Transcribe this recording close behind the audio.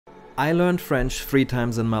I learned French 3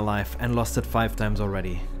 times in my life and lost it 5 times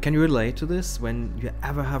already. Can you relate to this when you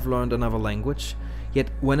ever have learned another language? Yet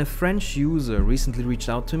when a French user recently reached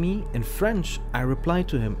out to me in French, I replied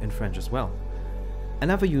to him in French as well.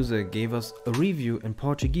 Another user gave us a review in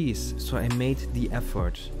Portuguese, so I made the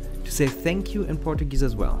effort to say thank you in Portuguese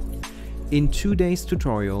as well. In today's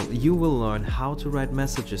tutorial, you will learn how to write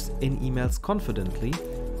messages in emails confidently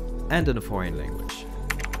and in a foreign language.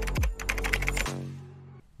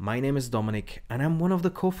 My name is Dominic and I'm one of the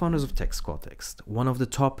co-founders of TextCortex, one of the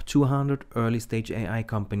top 200 early stage AI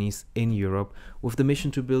companies in Europe with the mission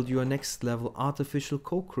to build your next level artificial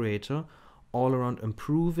co-creator all around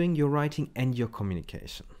improving your writing and your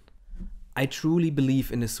communication. I truly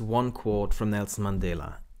believe in this one quote from Nelson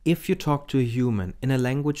Mandela. If you talk to a human in a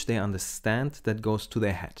language they understand, that goes to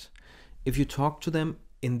their head. If you talk to them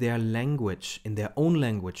in their language, in their own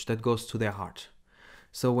language, that goes to their heart.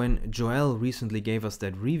 So when Joel recently gave us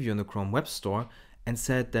that review in the Chrome Web Store and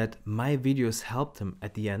said that my videos helped him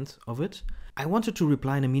at the end of it, I wanted to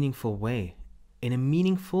reply in a meaningful way, in a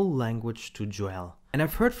meaningful language to Joel. And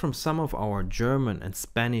I've heard from some of our German and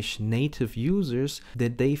Spanish native users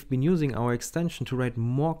that they've been using our extension to write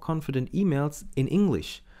more confident emails in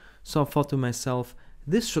English. So I thought to myself,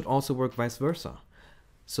 this should also work vice versa.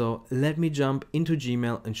 So let me jump into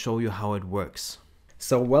Gmail and show you how it works.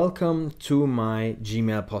 So welcome to my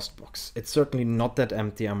Gmail postbox. It's certainly not that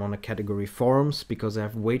empty. I'm on a category forums because I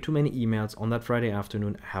have way too many emails on that Friday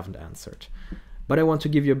afternoon I haven't answered. But I want to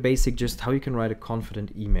give you a basic just how you can write a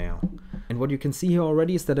confident email. And what you can see here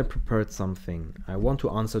already is that I prepared something. I want to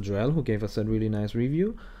answer Joel, who gave us a really nice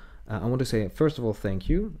review. I want to say, first of all, thank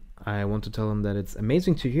you. I want to tell him that it's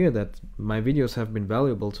amazing to hear that my videos have been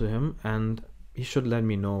valuable to him and he should let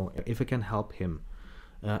me know if I can help him.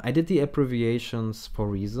 I did the abbreviations for a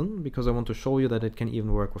reason, because I want to show you that it can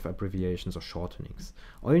even work with abbreviations or shortenings.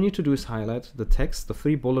 All you need to do is highlight the text, the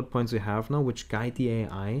 3 bullet points you have now, which guide the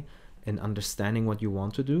AI in understanding what you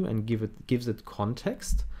want to do and gives it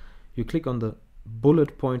context. You click on the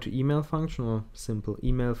bullet point to email function or simple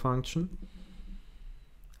email function.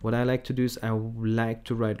 What I like to do is I like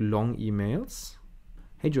to write long emails.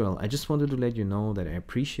 Hey Joel, I just wanted to let you know that I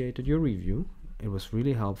appreciated your review. It was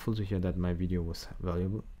really helpful to hear that my video was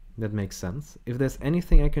valuable. That makes sense. If there's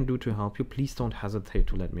anything I can do to help you, please don't hesitate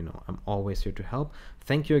to let me know. I'm always here to help.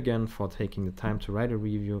 Thank you again for taking the time to write a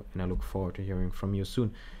review, and I look forward to hearing from you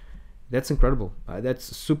soon. That's incredible. That's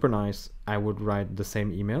super nice. I would write the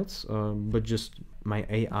same emails, but just my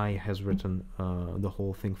AI has written the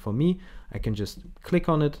whole thing for me. I can just click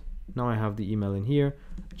on it. Now I have the email in here.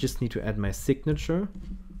 Just need to add my signature.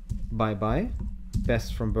 Bye-bye.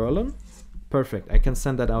 Best from Berlin. Perfect, I can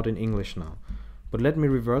send that out in English now. But let me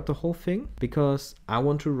revert the whole thing because I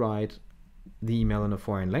want to write the email in a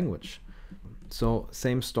foreign language. So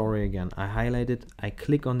same story again. I highlight it, I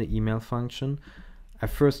click on the email function. I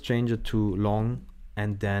first change it to long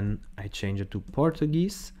and then I change it to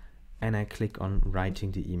Portuguese and I click on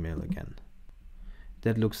writing the email again.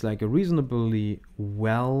 That looks like a reasonably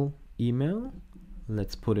well email.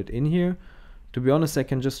 Let's put it in here. To be honest, I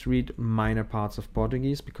can just read minor parts of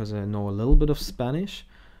Portuguese because I know a little bit of Spanish.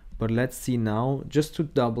 But let's see now, just to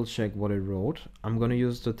double check what it wrote, I'm going to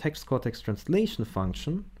use the TextCortex translation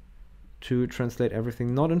function to translate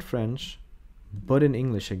everything not in French, but in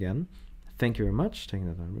English again. Thank you very much. Taking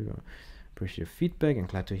that time. We appreciate your feedback and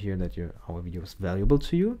glad to hear that our video is valuable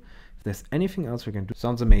to you. If there's anything else we can do,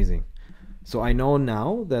 sounds amazing. So I know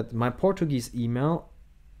now that my Portuguese email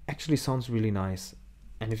actually sounds really nice.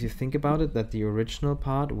 And if you think about it, that the original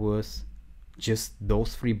part was just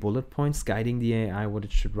those 3 bullet points guiding the AI what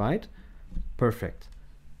it should write, perfect.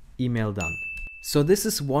 Email done. So this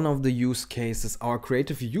is one of the use cases our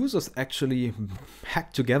creative users actually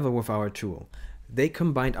hacked together with our tool. They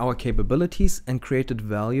combined our capabilities and created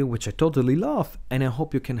value, which I totally love. And I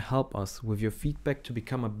hope you can help us with your feedback to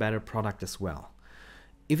become a better product as well.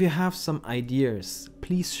 If you have some ideas,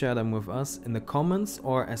 please share them with us in the comments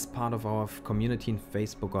or as part of our community in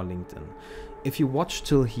Facebook or LinkedIn. If you watched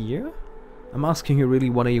till here, I'm asking you really,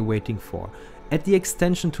 what are you waiting for? Add the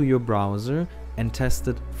extension to your browser and test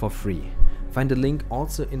it for free. Find the link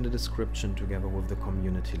also in the description together with the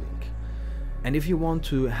community link. And if you want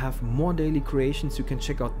to have more daily creations, you can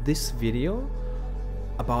check out this video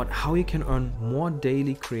about how you can earn more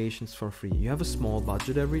daily creations for free. You have a small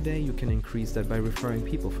budget every day, you can increase that by referring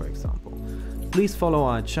people, for example. Please follow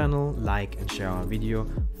our channel, like and share our video.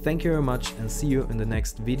 Thank you very much and see you in the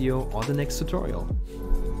next video or the next tutorial.